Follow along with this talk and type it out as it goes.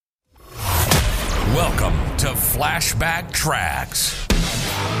Welcome to Flashback Tracks.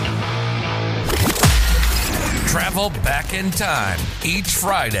 Travel back in time each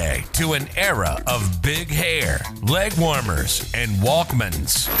Friday to an era of big hair, leg warmers, and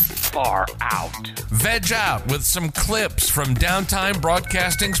Walkmans. Far out. Veg out with some clips from Downtime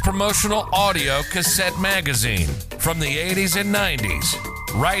Broadcasting's promotional audio cassette magazine from the 80s and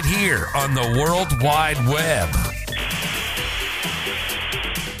 90s, right here on the World Wide Web.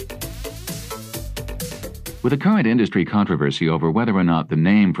 With the current industry controversy over whether or not the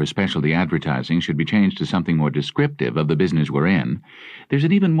name for specialty advertising should be changed to something more descriptive of the business we're in, there's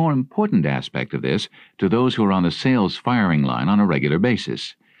an even more important aspect of this to those who are on the sales firing line on a regular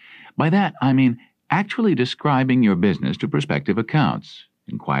basis. By that, I mean actually describing your business to prospective accounts,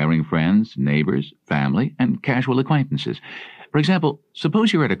 inquiring friends, neighbors, family, and casual acquaintances. For example,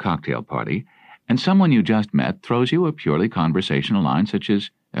 suppose you're at a cocktail party, and someone you just met throws you a purely conversational line such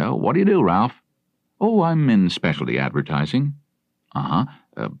as, "What do you do, Ralph?" "Oh, I'm in specialty advertising."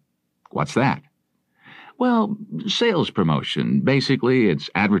 What's that?" "Well, sales promotion. Basically, it's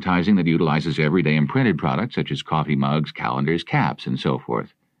advertising that utilizes everyday imprinted products such as coffee mugs, calendars, caps, and so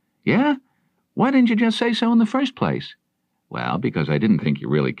forth." "Yeah? Why didn't you just say so in the first place?" "Well, because I didn't think you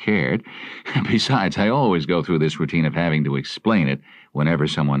really cared. Besides, I always go through this routine of having to explain it whenever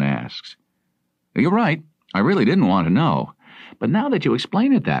someone asks." "You're right. I really didn't want to know. But now that you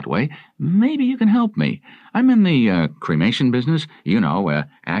explain it that way, maybe you can help me. I'm in the cremation business,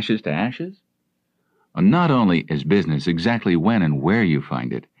 ashes to ashes." Not only is business exactly when and where you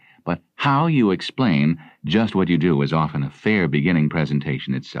find it, but how you explain just what you do is often a fair beginning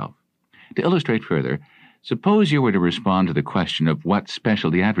presentation itself. To illustrate further, suppose you were to respond to the question of what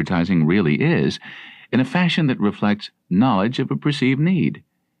specialty advertising really is in a fashion that reflects knowledge of a perceived need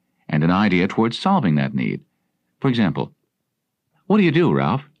and an idea towards solving that need. For example, "What do you do,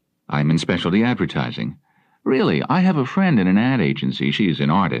 Ralph?" "I'm in specialty advertising." "Really? I have a friend in an ad agency. She's an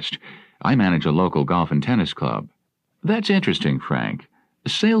artist. I manage a local golf and tennis club." "That's interesting, Frank.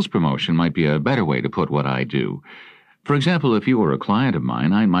 Sales promotion might be a better way to put what I do. For example, if you were a client of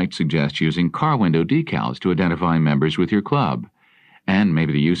mine, I might suggest using car window decals to identify members with your club, and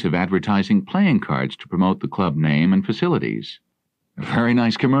maybe the use of advertising playing cards to promote the club name and facilities." "Very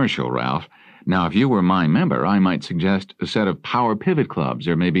nice commercial, Ralph. Now, if you were my member, I might suggest a set of power pivot clubs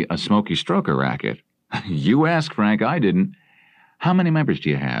or maybe a smoky stroker racket." "You asked, Frank. I didn't." "How many members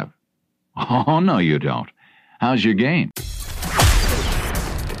do you have?" "Oh, no, you don't. How's your game?"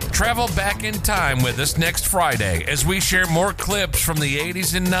 Travel back in time with us next Friday as we share more clips from the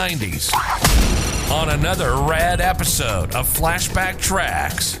 80s and 90s on another rad episode of Flashback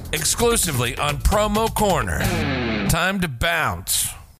Tracks, exclusively on Promo Corner. Time to bounce.